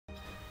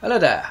Hello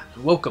there,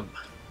 and welcome.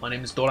 My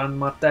name is Doran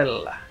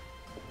Martell.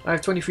 I have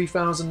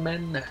 23,000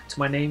 men to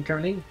my name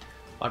currently.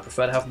 I'd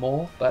prefer to have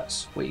more,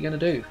 but what are you going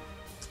to do?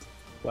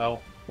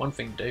 Well, one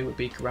thing to do would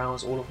be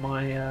carouse all of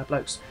my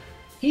blokes.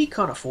 He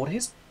can't afford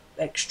his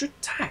extra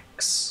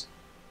tax.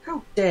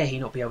 How dare he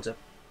not be able to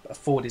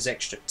afford his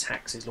extra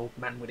taxes, Lord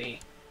Manwitty?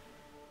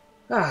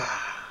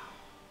 Ah,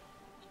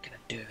 what can I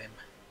do with him?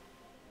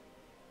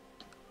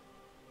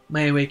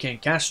 Maybe we can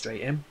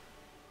castrate him.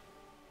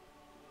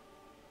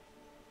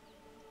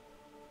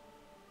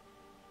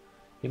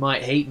 He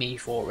might hate me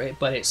for it,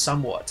 but it's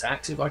somewhat a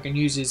tax. If I can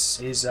use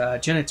his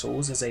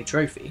genitals as a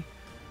trophy,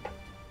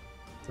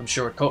 I'm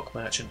sure a cock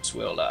merchant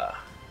will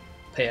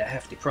pay a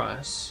hefty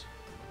price.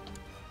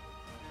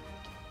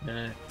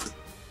 No.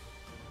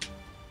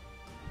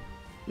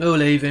 We'll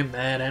leave him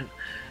there then.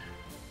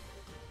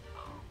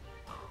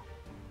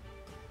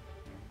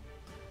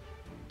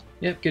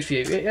 Yep, good for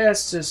you. Yeah,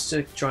 let's just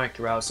try and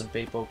carouse some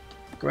people.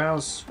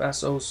 Carouse,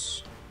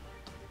 vassals.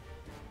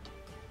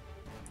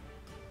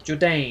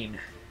 Jourdain.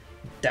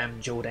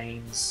 Damn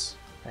Jourdains.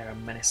 They're a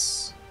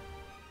menace.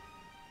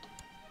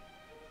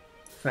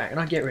 In fact, can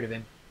I get rid of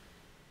him?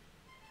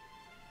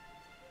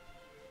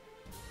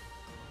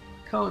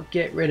 Can't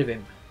get rid of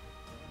him.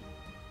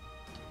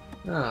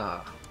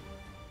 Ah.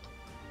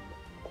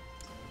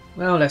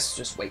 Well, let's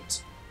just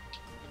wait.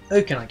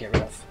 Who can I get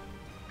rid of?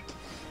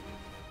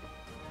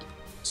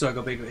 So I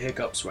got big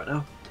hiccups right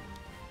now.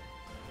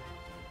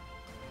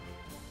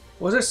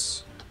 What's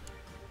this?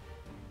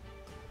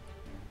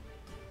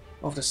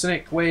 Of the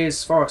cynic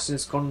weighs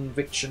Forrest's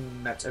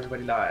conviction that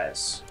everybody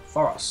lies.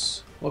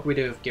 Forrest. What can we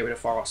do to get rid of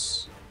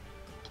Forrest?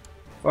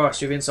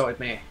 Forrest, you've insulted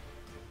me.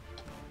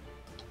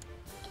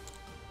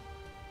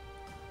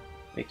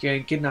 We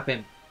can kidnap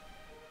him.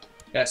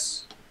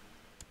 Yes.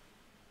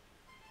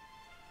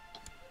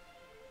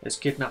 Let's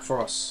kidnap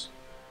Forrest.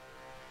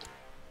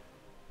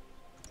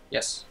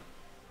 Yes.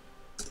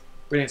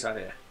 Brilliant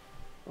idea.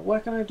 But why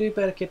can I do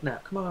better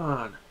kidnap? Come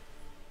on.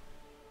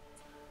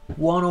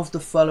 One of the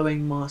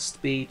following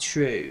must be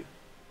true.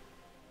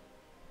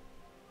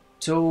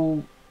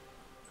 Till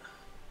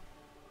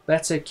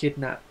better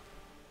kidnap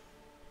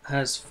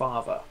has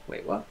father.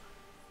 Wait, what?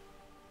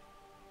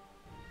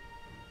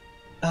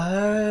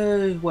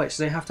 Oh, wait,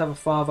 so they have to have a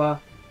father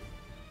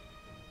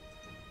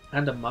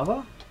and a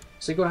mother?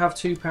 So you've got to have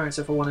two parents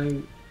if I want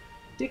to...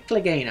 Did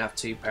Clegane have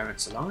two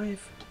parents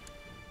alive?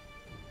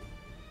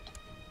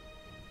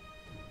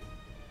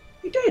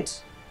 He did!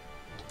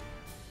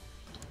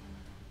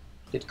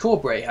 Did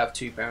Corbray have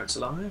two parents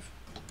alive?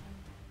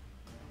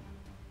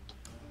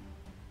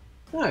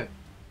 No.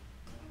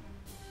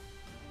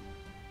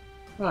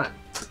 Right.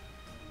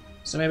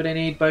 So maybe they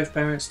need both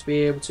parents to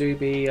be able to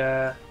be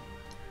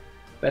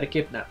better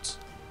kidnapped.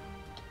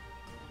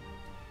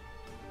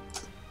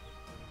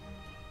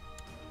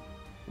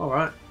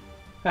 Alright.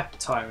 Ha,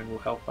 Tywin will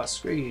help us.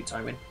 Screw you,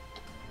 Tywin.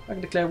 I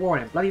can declare war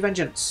on him. Bloody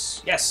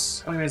vengeance!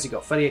 Yes! How many men has he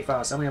got?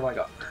 38,000. How many have I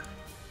got?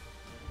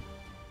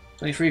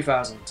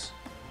 23,000.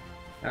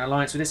 An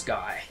alliance with this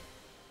guy.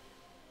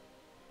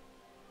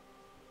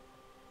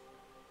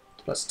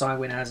 Plus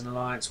Tywin has an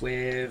alliance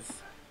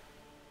with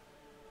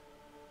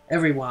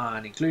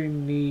everyone,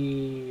 including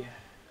the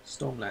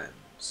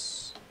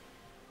Stormlands.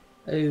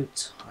 Oh,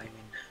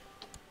 Tywin.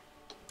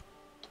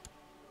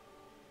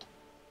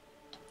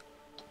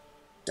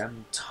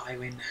 Damn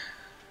Tywin.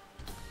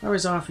 I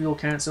resign for your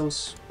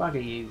councils.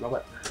 Bugger you,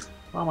 Robert.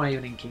 Why am I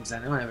even in King's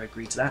Landing? I never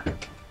agreed to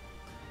that.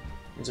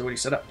 It's already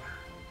set up.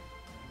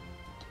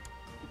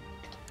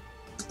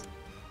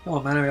 Come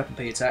on, man, hurry up and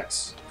pay your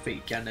tax. I think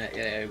you can. Yeah,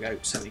 there we go.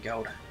 70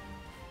 gold.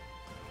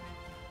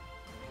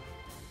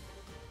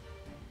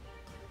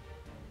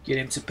 Get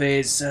him to pay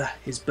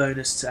his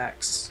bonus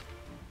tax.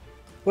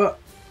 Well,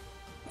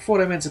 I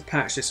thought I meant to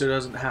patch this so it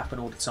doesn't happen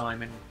all the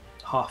time in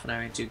half an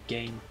hour into a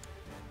game.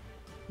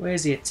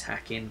 Where's he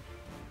attacking?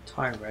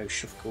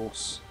 Tyrosh, of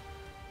course.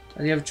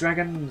 Does he have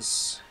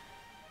dragons?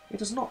 He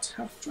does not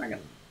have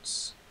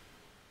dragons.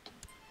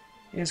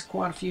 He has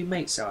quite a few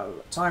mates, however.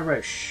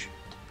 Tyrosh.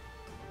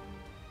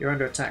 You're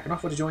under attack. Can I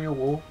offer to join your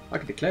war? I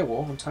can declare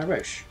war on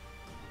Tyrosh.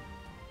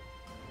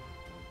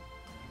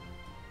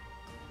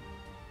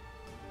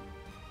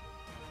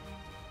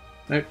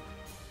 Nope.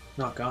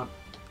 No, I can't.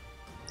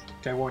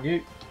 Declare war on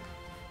you.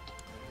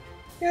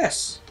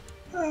 Yes!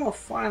 Oh,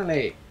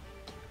 finally!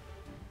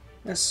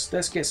 Let's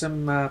get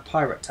some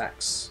pirate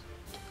tax.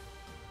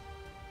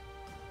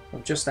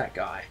 From just that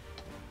guy.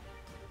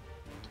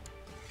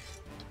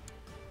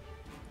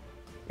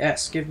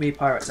 Yes, give me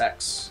pirate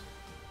tax.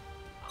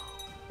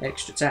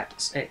 Extra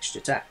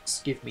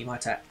tax, give me my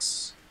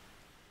tax.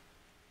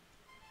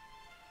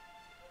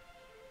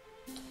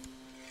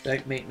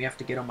 Don't make me have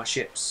to get on my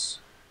ships.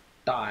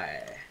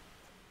 Die.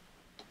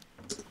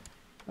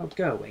 Oh,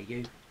 go away,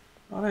 you.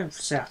 I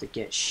don't have to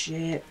get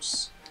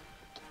ships.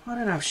 I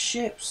don't have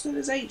ships.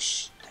 There's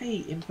eight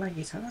in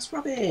Blankytown. That's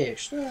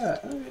rubbish. Look,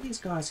 oh, these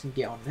guys can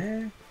get on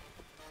there.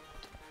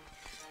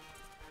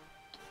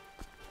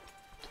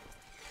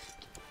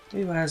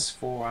 Who has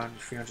 400,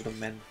 300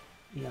 men?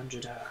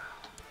 300.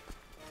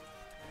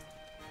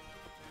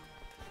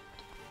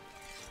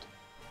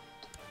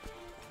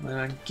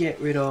 And get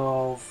rid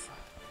of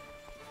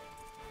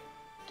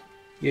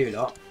you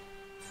lot.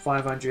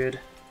 500.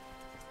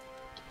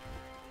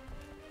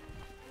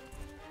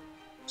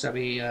 So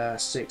that'd be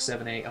 6,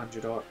 7,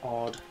 800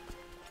 odd.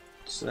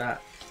 So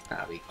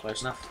that'll be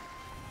close enough.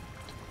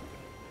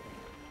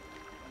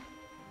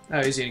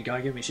 Oh, he's the only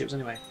guy giving me ships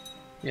anyway.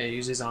 Yeah,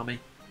 use his army.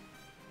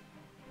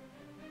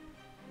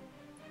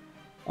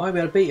 I'll be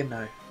able to beat him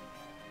now.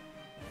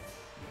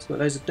 He's got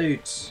loads of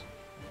dudes.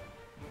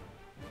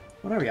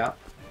 Well, hurry up.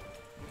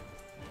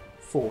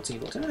 14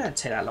 bucks. It don't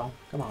take that long.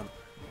 Come on.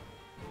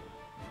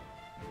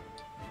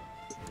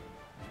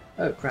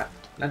 Oh crap.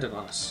 Landed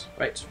on us.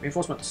 Right,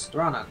 reinforcements.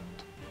 Doran.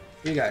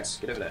 You guys,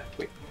 get over there.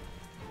 Quick.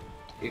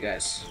 You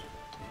guys.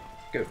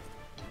 Go.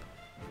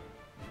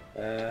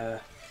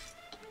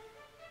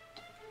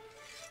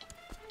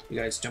 You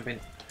guys jump in.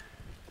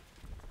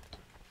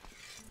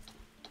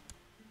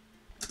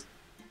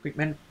 Quick,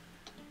 men.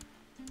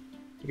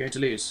 You're going to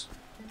lose.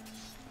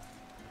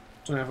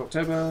 29th of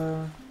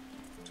October.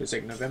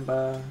 22nd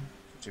November.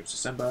 15th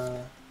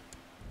December.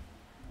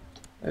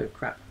 Oh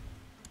crap.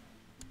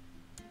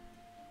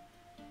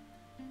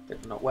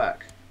 Did not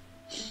work.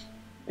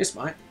 This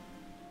might.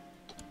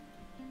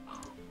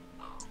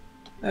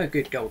 Oh,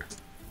 good, gold.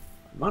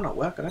 It might not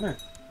work, I don't know.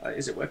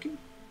 Is it working?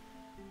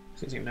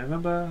 16th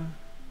November.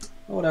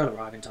 Oh, they'll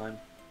arrive in time.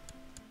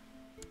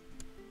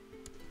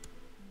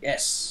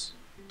 Yes!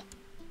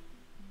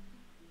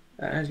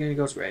 And going to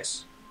God's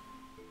Grace.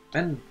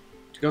 And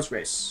to God's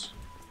Grace.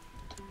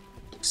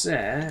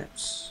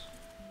 Except...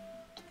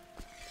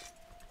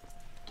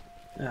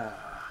 For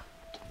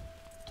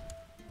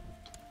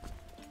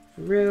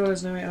real,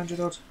 there's no 800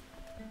 odd?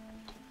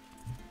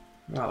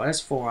 Right, well,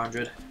 there's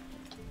 400.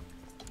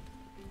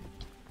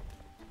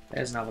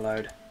 There's another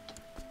load.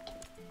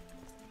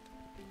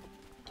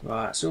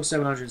 Right, still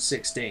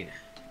 716.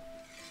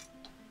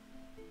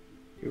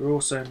 You're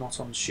also not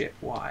on ship.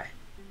 Why?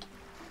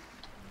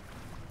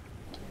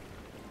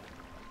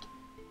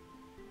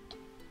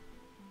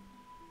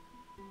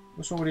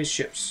 What's wrong with these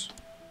ships?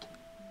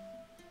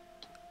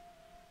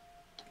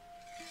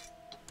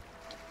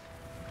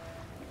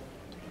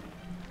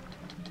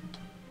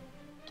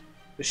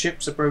 The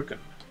ships are broken.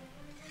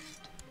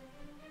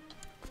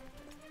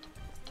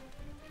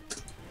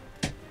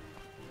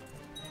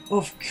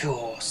 Of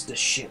course, the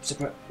ships are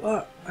broken.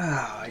 What?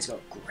 Ah, he's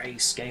got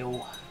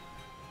grayscale.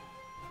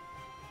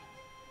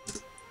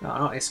 No,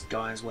 not this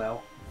guy as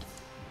well.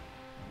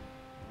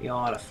 The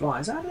Isle of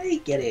Flies. How did he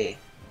get here?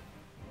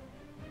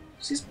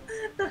 This is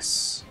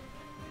madness.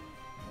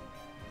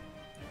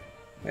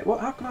 Wait,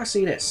 what? How can I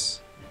see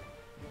this?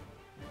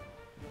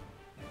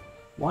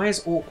 Why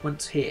is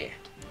Orkmont here?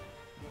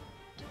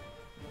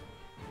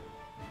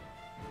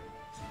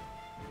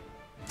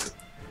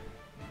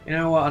 You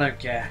know what? I don't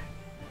care.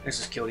 Let's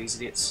just kill these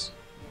idiots.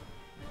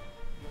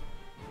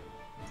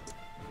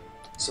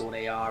 That's all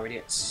they are,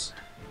 idiots.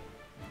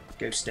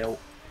 Go still.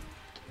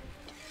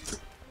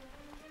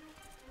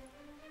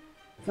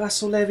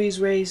 Vassal levies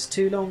raised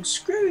too long.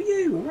 Screw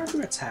you! We're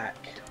under attack.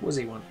 What does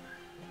he want?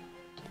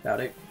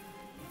 That'll do.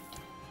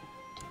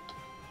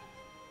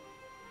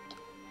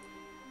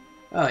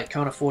 Oh, he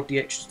can't afford the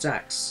extra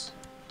tax.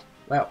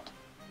 Well.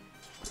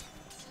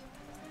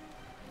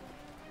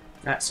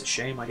 That's a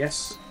shame, I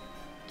guess.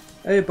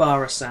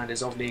 Obarasand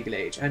is of legal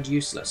age and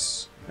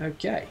useless.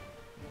 Okay.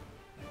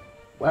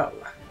 Well.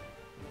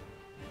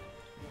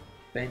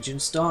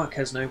 Benjamin Stark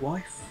has no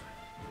wife.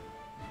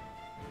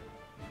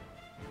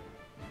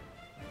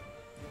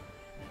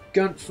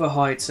 Gunther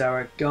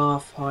Hightower,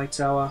 Garth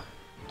Hightower.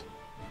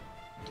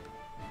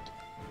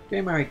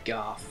 Go marry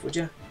Garth, would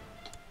you?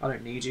 I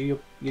don't need you,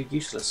 you're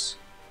useless.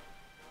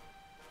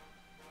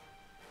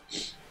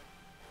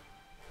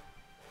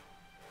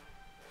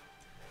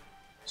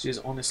 She is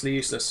honestly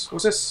useless.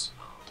 What's this?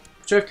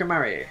 Betrothed can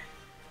marry.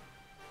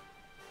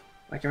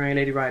 I can marry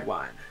Lady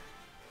Ridewine.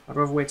 I'd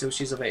rather wait till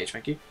she's of age,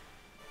 thank you.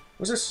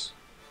 What's this?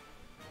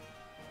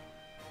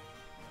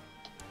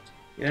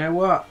 You know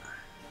what?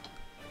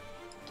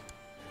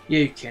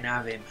 You can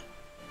have him.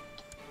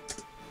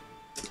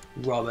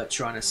 Robert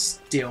trying to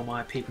steal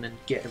my people and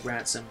get the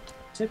ransom.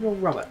 Typical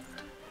Robert.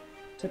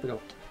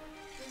 Typical.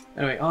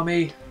 Anyway,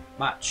 army,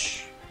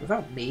 march.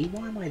 Without me,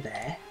 why am I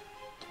there?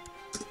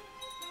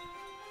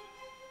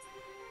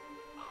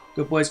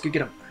 Good boys, go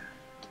get him.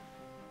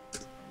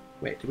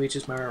 Wait, did we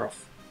just marry her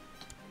off?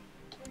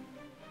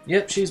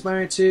 Yep, she's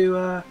married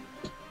to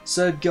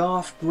Sir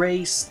Garth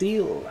Grey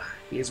Steel.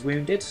 He is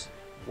wounded.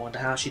 Wonder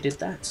how she did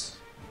that.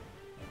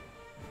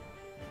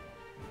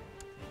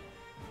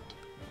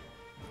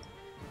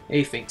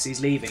 He thinks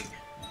he's leaving.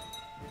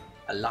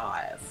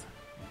 Alive.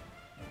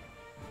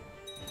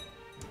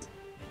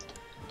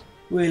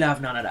 We'll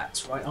have none of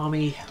that. Right,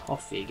 army,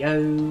 off you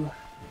go.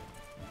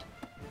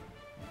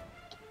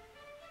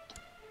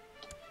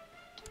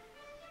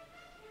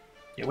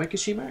 Yeah, when can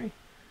she marry?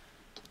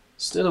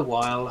 Still a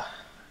while.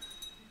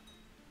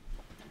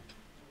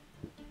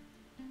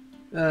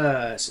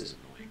 This is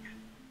annoying.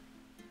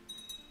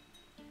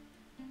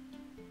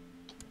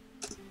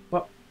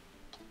 Well.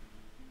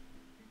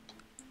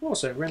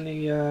 Also,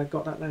 Renly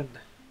got that land.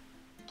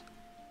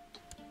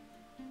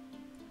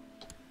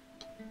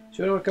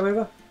 Sure you don't want to come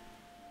over?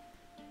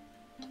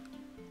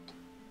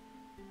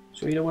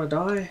 Sure you don't want to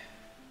die?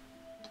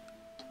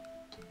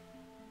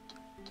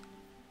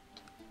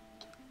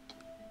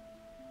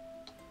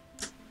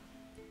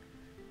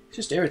 It's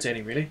just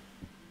irritating, really.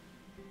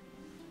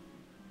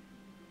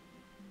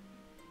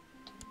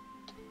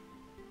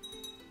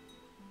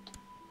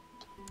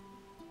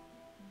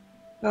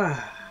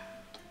 Ah.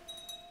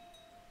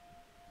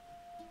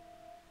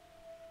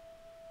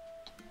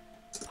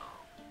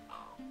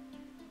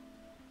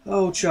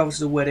 Oh, travel to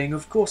the wedding.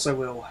 Of course I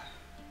will.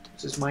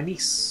 This is my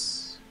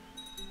niece.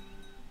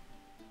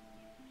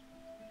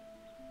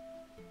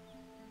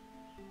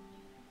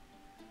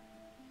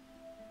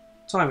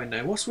 Timon,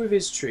 now, what's with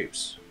his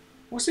troops?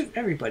 What's with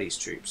everybody's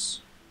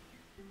troops?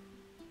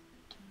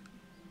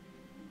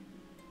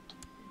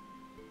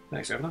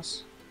 Thanks,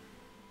 Revenus.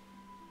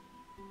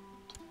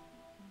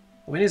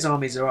 When his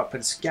armies are up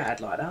and scattered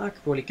like that, I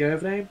could probably go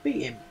over there and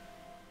beat him.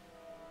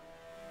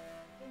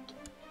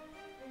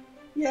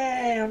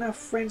 Yay, I'm now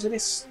friends with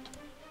this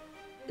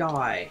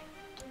guy.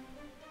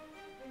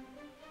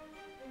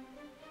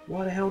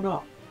 Why the hell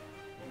not?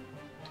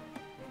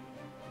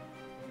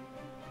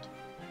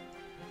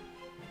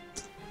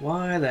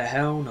 Why the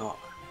hell not?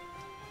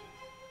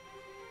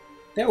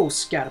 They're all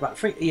scattered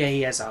about. Yeah,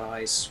 he has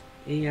allies.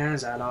 He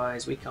has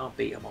allies. We can't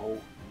beat them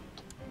all.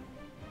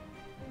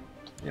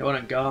 Yeah, well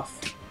done,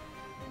 Garth.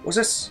 What's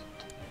this?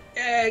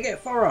 Yeah,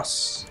 get for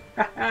us.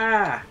 Ha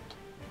ha.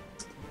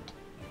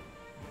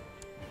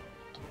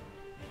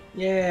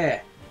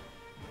 Yeah.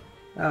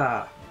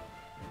 Ah.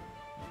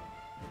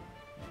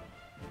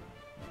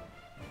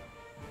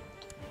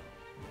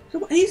 How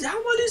am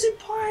I losing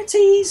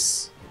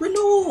pieties?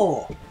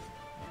 Renor.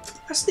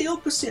 That's the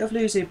opposite of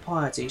losing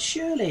pieties,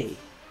 surely.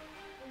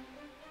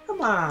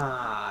 Come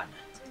on.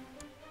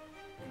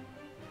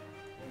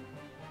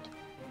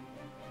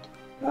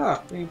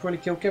 Ah, we can probably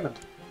kill Kevin.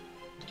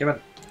 Kevin.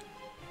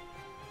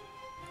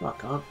 No, I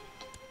can't.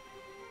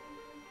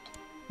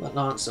 What,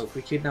 Lancel? Can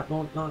we kidnap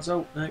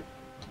Lancel? No.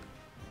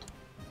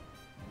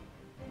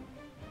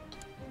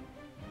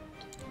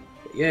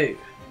 But you.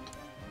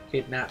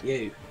 Kidnap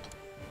you.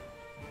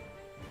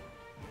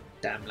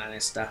 Damn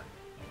Lannister.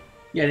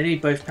 Yeah, they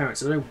need both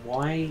parents. I don't know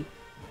why.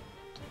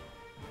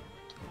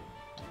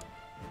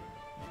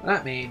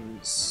 That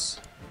means...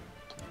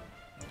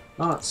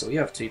 Lancel, you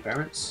have two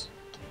parents.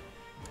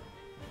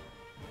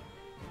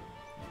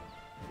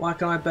 Why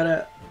can't I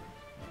better...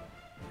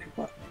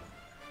 What?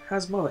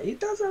 Has mother? He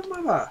does have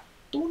mother.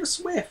 Dawn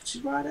Swift,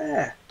 she's right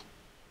there.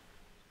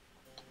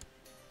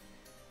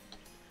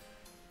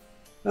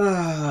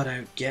 Oh, I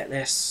don't get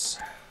this.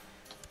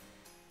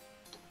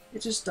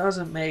 It just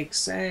doesn't make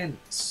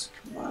sense.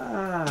 Come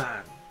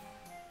on.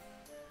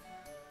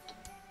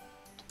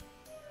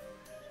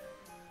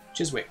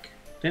 Chiswick.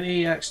 Didn't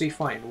he actually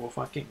fight in the War of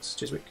Five Kings?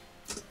 Chiswick.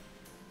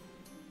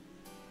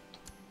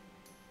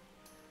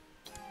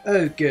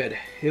 Oh, good.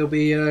 He'll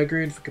be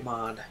groomed for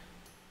command.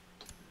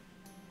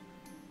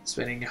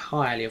 Spending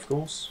highly, of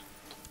course.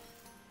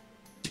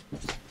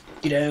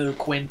 You know,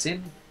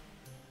 Quentin.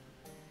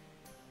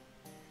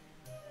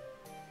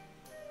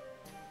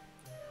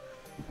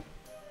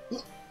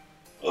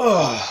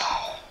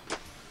 Oh.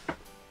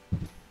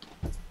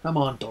 Come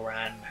on,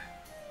 Doran.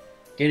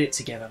 Get it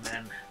together,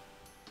 man.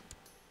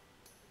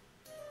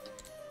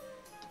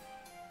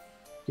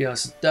 Yeah,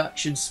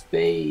 seduction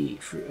spree.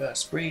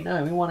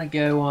 No, we want to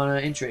go on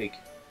intrigue.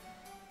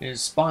 We can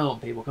spy on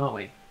people, can't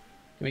we?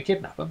 Can we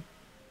kidnap them?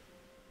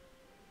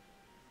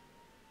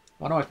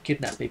 I know I can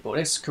kidnap people.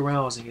 This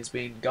carousing has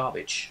been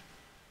garbage.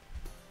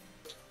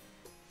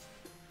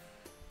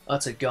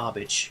 Utter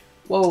garbage.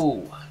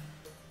 Whoa.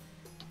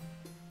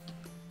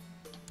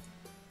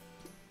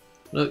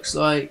 Looks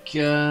like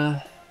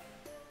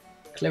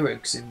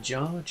Cleric's in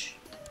charge.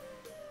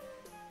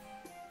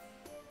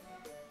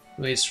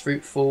 His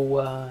fruitful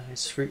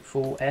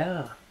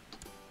heir.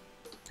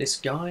 This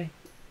guy.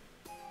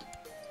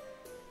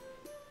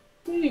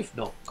 We've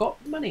not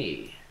got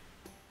money,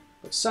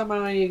 but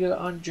somehow you got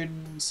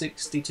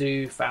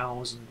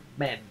 162,000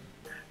 men.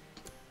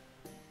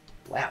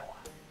 Wow.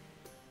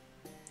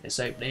 Let's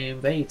hope they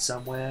invade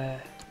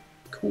somewhere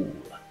cool.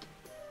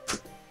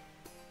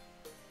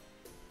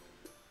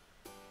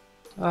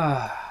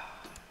 Ah,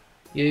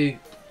 your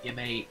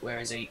mate, where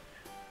is he?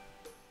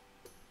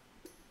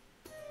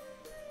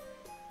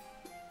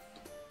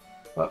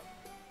 What?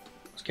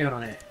 What's going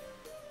on here?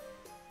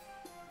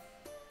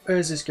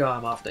 Where's this guy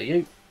I'm after?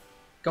 You?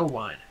 Gold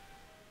wine.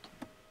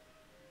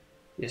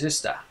 Your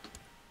sister.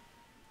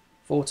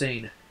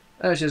 14.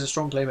 Oh, she has a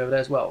strong claim over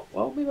there as well.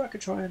 Well, maybe I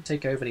could try and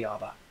take over the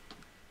harbour.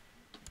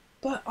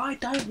 But I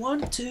don't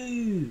want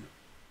to.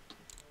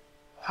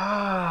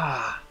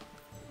 Ah.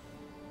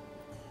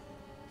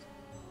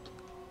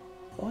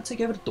 I want to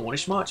take over the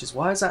Dornish marches.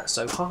 Why is that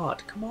so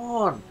hard? Come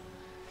on.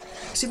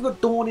 It's even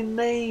got Dawn in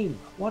name.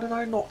 Why did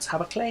I not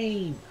have a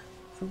claim?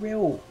 For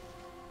real.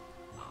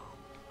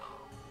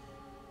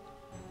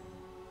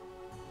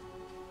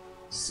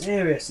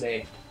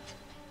 Seriously.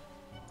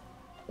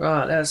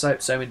 Right, let's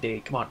hope so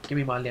indeed. Come on, give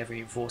me my leather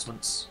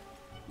reinforcements.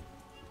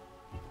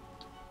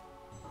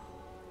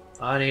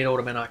 I need all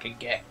the men I can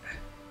get.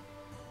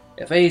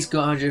 If he's got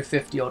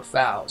 150 odd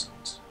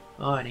thousand,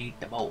 I need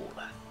them all.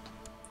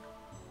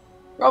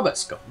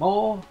 Robert's got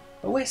more,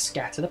 but we're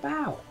scattered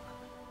about.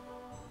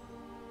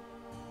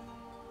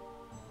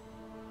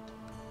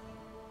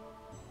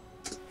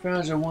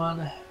 Fragile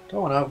one.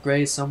 Don't want to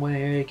upgrade somewhere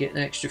here, get an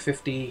extra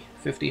 50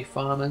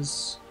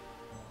 farmers.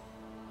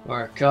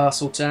 Or a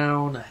castle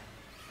town.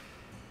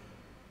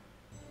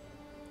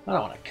 I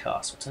don't want a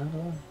castle town, do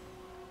I?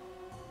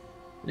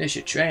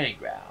 Militia training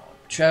ground.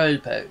 Patrol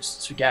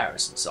posts for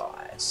garrison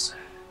size.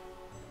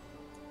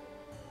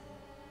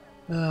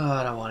 Oh,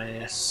 I don't want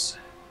this.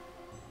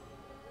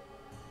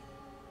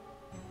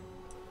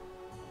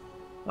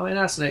 I mean,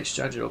 that's an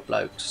exchange of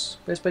blokes.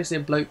 But it's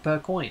basically a bloke per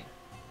coin.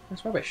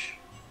 That's rubbish.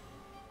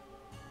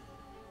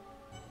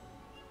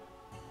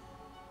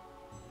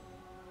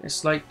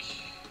 It's like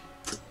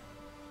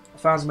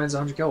 1,000 men's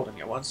 100 gold and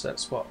get one, so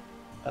that's what?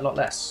 A lot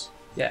less.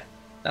 Yeah,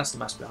 that's the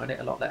maths behind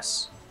it, a lot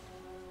less.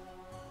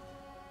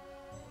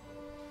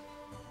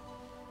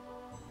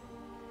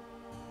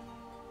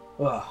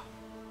 Ugh.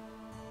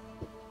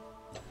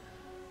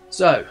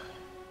 So,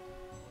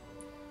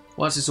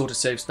 once this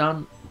autosave's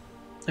done,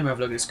 let me have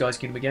a look at this guy's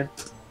kingdom again.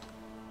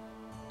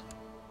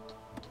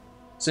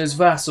 So his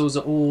vassals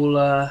are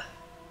all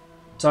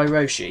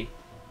Tyroshi.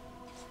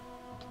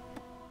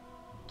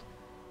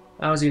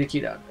 How's he going to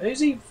keep that? Who's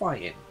he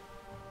fighting?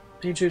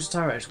 He chooses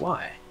Tyrosh.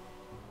 Why?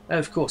 Oh,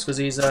 of course, because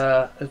he's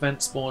a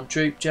event spawn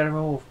troop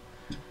general.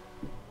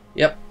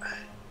 Yep.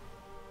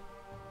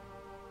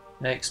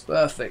 Makes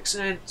perfect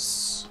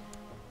sense.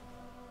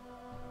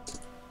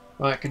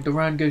 Right, can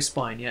Doran go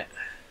spine yet?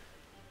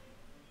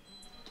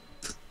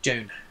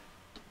 June.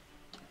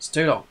 It's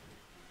too long.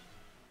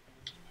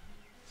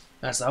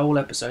 That's the whole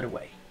episode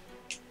away.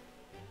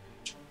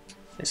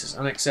 This is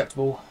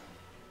unacceptable.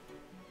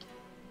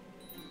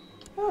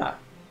 Ah.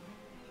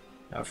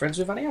 Now friends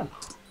with Annie Ann.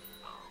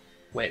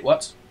 Wait,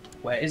 what?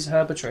 Where is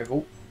her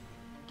betrothal?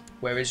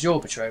 Where is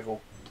your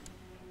betrothal?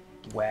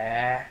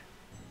 Where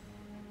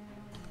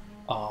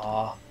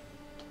are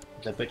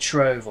the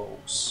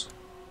betrothals?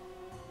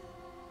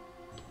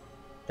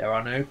 There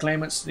are no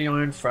claimants to the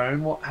Iron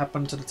Throne. What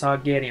happened to the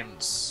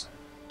Targaryens?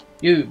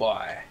 You,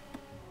 boy.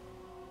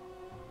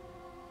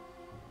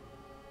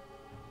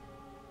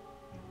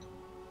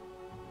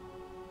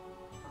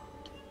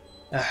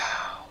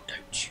 Oh,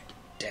 don't you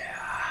dare.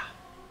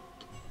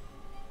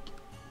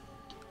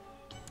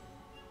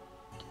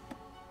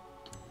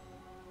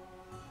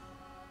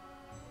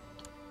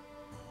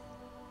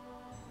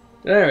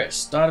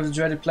 Daenerys, died of the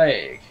dreaded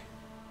plague.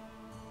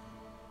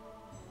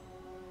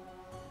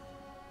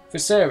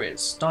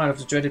 Viserys, died of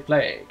the dreaded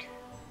plague.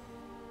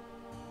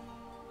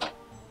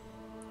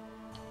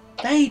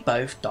 They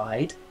both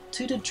died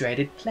to the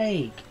dreaded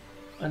plague.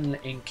 And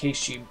in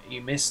case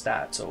you missed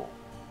that at all.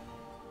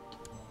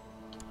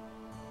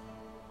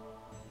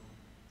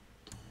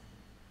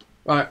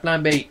 Right,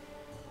 plan B.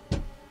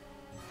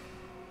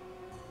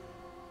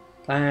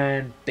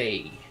 Plan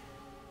B.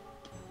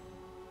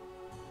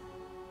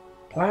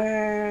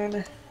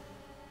 Plan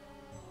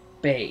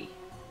B.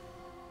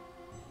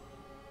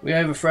 We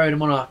overthrow the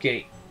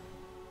monarchy.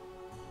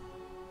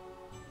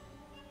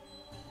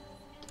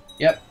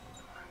 Yep.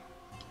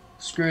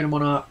 Screw the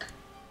monarch.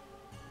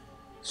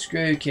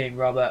 Screw King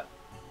Robert.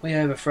 We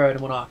overthrow the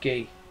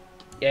monarchy.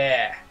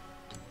 Yeah.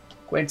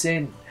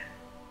 Quentin.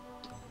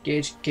 Get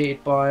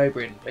educated by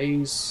Oberyn,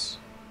 please.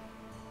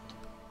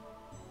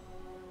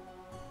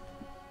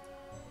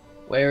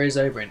 Where is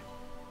Oberyn?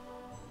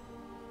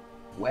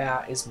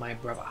 Where is my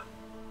brother?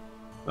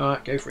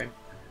 Alright, go for him.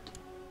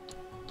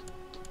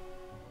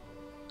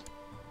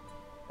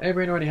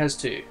 Oberyn already has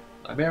two.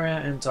 Liberia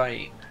and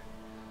Tyene.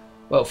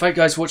 Well, thank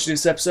you guys for watching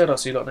this episode. I'll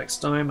see you lot next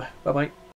time. Bye bye.